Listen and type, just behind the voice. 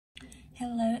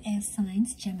Hello air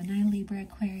signs, Gemini, Libra,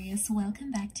 Aquarius.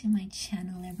 Welcome back to my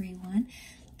channel, everyone.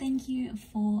 Thank you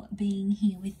for being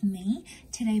here with me.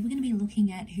 Today we're going to be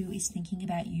looking at who is thinking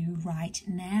about you right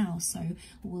now. So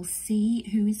we'll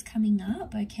see who is coming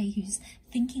up, okay, who's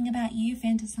thinking about you,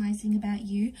 fantasizing about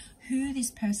you, who this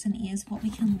person is, what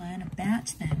we can learn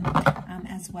about them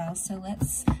as well. So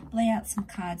let's lay out some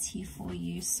cards here for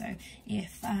you. So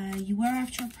if you were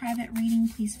after a private reading,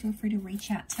 please feel free to reach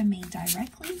out to me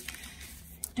directly.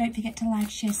 Don't forget to like,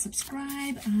 share,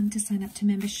 subscribe, to sign up to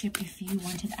membership if you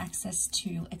wanted access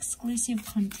to exclusive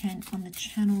content on the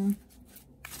channel.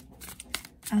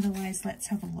 Otherwise, let's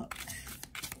have a look.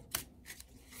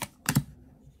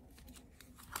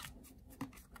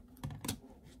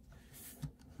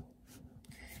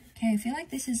 Okay, I feel like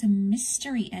this is a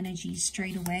mystery energy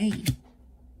straight away.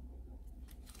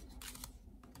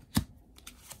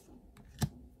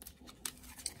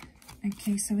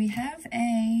 Okay, so we have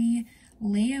a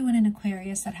Leo and an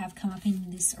Aquarius that have come up in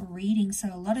this reading.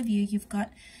 So a lot of you, you've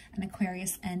got an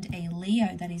Aquarius and a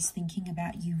Leo that is thinking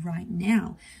about you right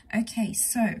now. Okay,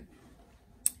 so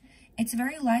it's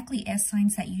very likely, air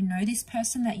signs, that you know this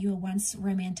person, that you were once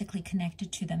romantically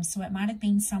connected to them. So it might have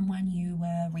been someone you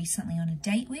were recently on a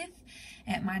date with.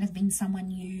 It might have been someone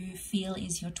you feel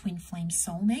is your twin flame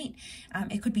soulmate.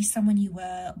 It could be someone you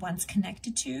were once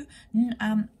connected to.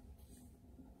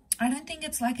 I don't think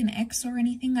it's like an ex or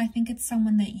anything. I think it's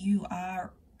someone that you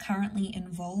are currently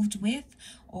involved with,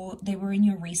 or they were in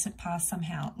your recent past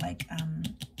somehow, like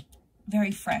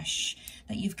very fresh,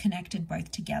 that you've connected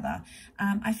both together.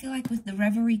 I feel like with the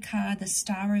Reverie card, the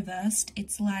Star reversed,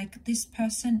 it's like this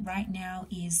person right now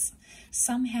is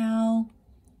somehow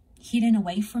hidden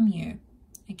away from you.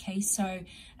 Okay, so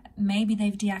maybe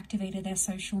they've deactivated their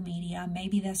social media.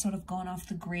 Maybe they're sort of gone off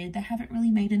the grid. They haven't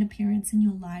really made an appearance in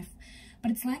your life. But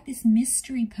it's like this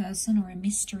mystery person or a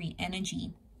mystery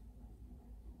energy.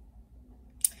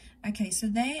 Okay, so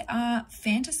they are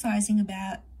fantasizing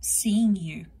about seeing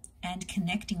you and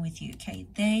connecting with you, okay?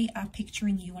 They are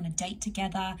picturing you on a date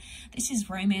together. This is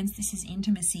romance, this is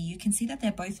intimacy. You can see that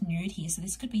they're both nude here. So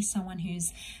this could be someone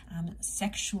who's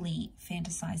sexually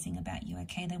fantasizing about you,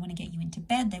 okay? They want to get you into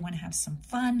bed. They want to have some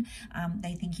fun.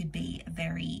 They think you'd be a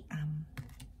very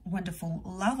wonderful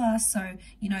lover. So,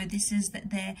 you know, this is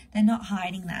that they're not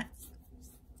hiding that.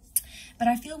 But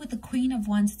I feel with the Queen of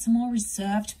Wands, it's a more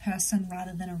reserved person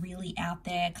rather than a really out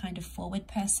there kind of forward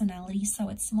personality. So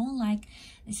it's more like,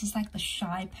 this is like the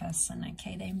shy person,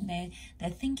 okay? They're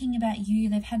thinking about you.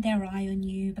 They've had their eye on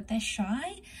you, but they're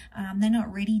shy. They're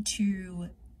not ready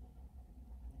to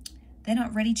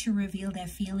reveal their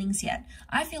feelings yet.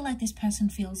 I feel like this person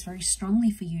feels very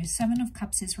strongly for you. Seven of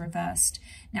Cups is reversed.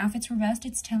 Now, if it's reversed,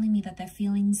 it's telling me that their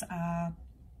feelings are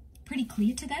pretty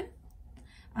clear to them.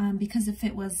 Because if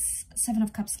it was Seven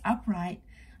of Cups upright,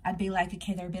 I'd be like,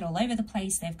 okay, they're a bit all over the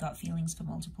place. They've got feelings for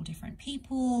multiple different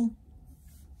people.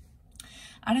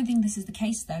 I don't think this is the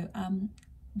case, though.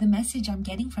 The message I'm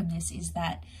getting from this is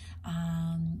that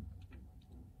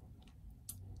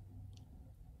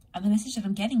the message that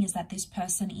I'm getting is that this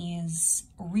person is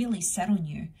really set on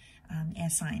you, air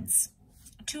signs.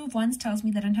 Two of Wands tells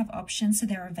me they don't have options, so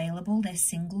they're available. They're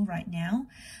single right now.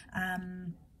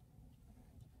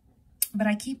 But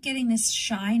I keep getting this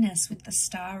shyness with the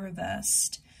Star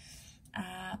reversed.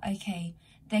 Okay,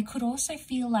 they could also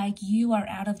feel like you are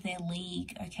out of their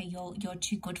league. Okay, you're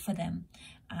too good for them.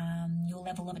 Your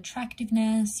level of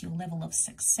attractiveness, your level of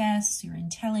success, your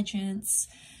intelligence,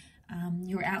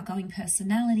 your outgoing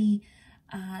personality,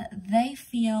 I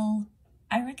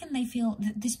reckon they feel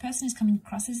that this person is coming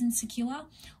across as insecure,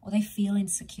 or they feel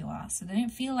insecure. So they don't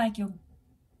feel like you're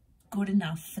good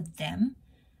enough for them.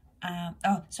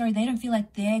 They don't feel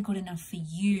like they're good enough for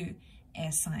you,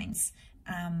 air signs.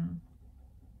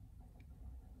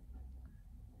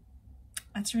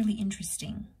 That's really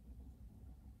interesting.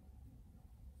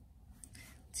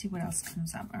 See what else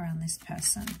comes up around this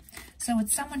person. So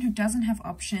it's someone who doesn't have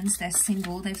options. They're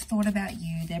single. They've thought about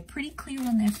you. They're pretty clear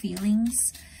on their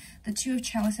feelings. The Two of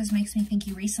Chalices makes me think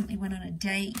you recently went on a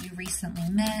date. You recently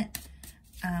met.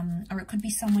 Or it could be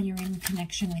someone you're in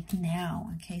connection with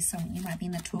now. Okay, so you might be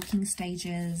in the talking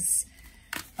stages.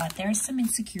 But there are some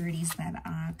insecurities that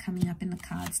are coming up in the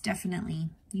cards, definitely.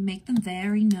 You make them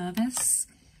very nervous.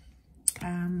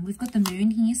 We've got the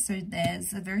Moon here, so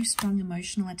there's a very strong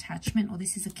emotional attachment, or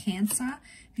this is a Cancer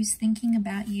who's thinking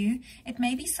about you. It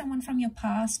may be someone from your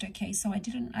past, okay? So I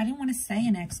didn't want to say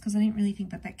an ex because I didn't really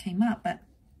think that came up, but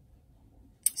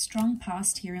strong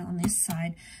past here on this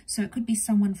side. So it could be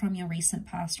someone from your recent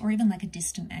past, or even like a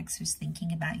distant ex who's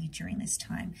thinking about you during this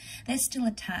time. They're still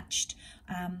attached.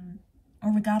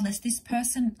 Or regardless, this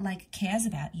person like cares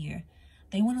about you.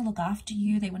 They want to look after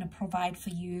you. They want to provide for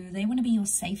you. They want to be your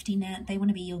safety net. They want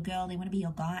to be your girl. They want to be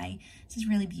your guy. This is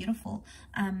really beautiful.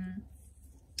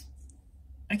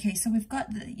 Okay, so we've got,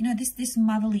 this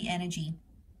motherly energy.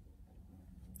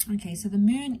 Okay, so the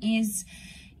moon is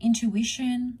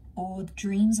intuition or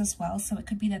dreams as well. So it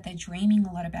could be that they're dreaming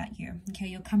a lot about you. Okay,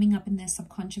 you're coming up in their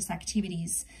subconscious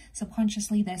activities.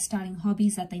 Subconsciously, they're starting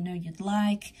hobbies that they know you'd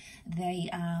like. They,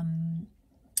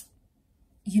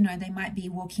 they might be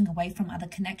walking away from other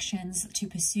connections to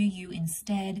pursue you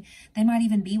instead. They might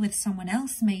even be with someone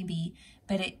else maybe,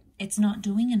 but it's not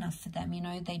doing enough for them.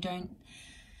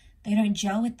 They don't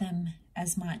gel with them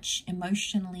as much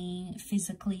emotionally,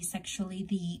 physically, sexually.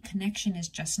 The connection is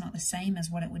just not the same as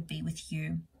what it would be with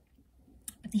you.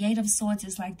 But the Eight of Swords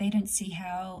is like they don't see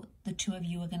how the two of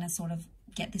you are going to sort of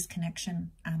get this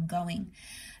connection going.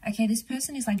 Okay, this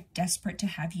person is like desperate to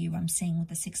have you. I'm seeing with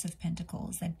the Six of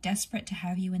Pentacles. They're desperate to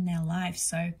have you in their life.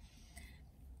 So,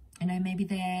 maybe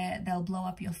they'll blow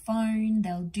up your phone.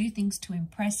 They'll do things to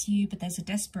impress you, but there's a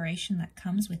desperation that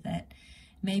comes with it.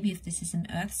 Maybe if this is an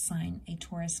earth sign, a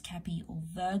Taurus, Capricorn, or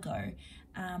Virgo,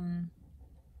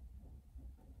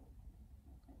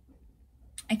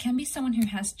 it can be someone who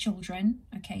has children.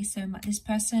 Okay, so this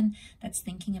person that's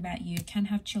thinking about you can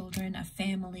have children, a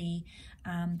family.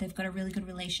 They've got a really good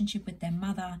relationship with their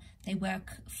mother. They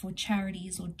work for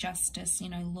charities or justice,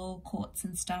 law courts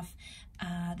and stuff.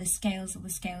 The scales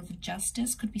of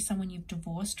justice could be someone you've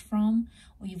divorced from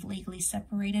or you've legally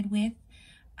separated with.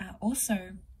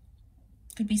 Also,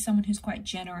 could be someone who's quite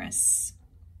generous.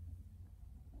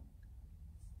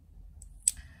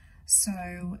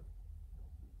 So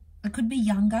it could be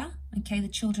younger. Okay, the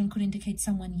children could indicate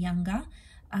someone younger,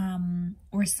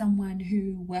 or someone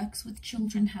who works with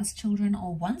children, has children,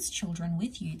 or wants children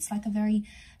with you. It's like a very,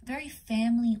 very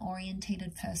family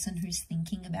orientated person who's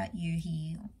thinking about you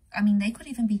here. They could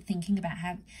even be thinking about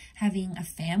having a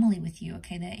family with you.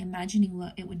 Okay, they're imagining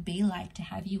what it would be like to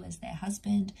have you as their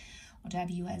husband, or to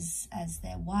have you as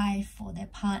their wife or their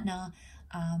partner,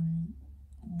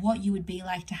 what you would be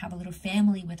like to have a little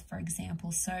family with, for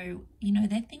example. So,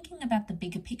 they're thinking about the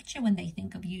bigger picture when they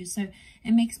think of you. So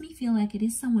it makes me feel like it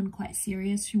is someone quite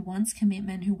serious who wants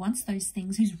commitment, who wants those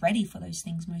things, who's ready for those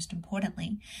things, most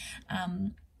importantly.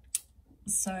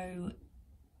 So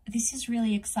this is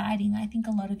really exciting. I think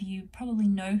a lot of you probably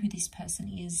know who this person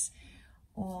is,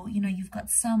 or, you've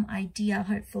got some idea,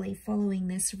 hopefully, following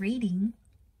this reading.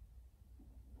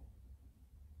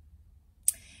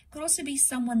 Could also be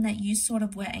someone that you sort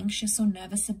of were anxious or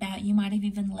nervous about. You might have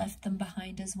even left them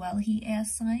behind as well here, air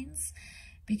signs,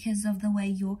 because of the way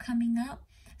you're coming up.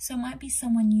 So it might be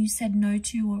someone you said no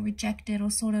to or rejected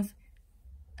or sort of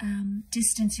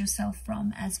distance yourself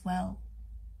from as well.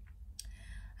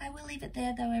 I will leave it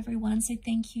there though, everyone. So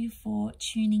thank you for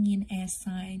tuning in, air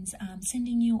signs.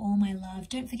 Sending you all my love.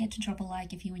 Don't forget to drop a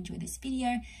like if you enjoy this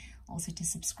video. Also to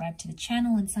subscribe to the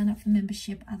channel and sign up for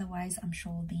membership. Otherwise, I'm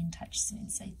sure we'll be in touch soon.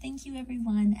 So thank you,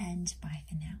 everyone, and bye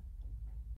for now.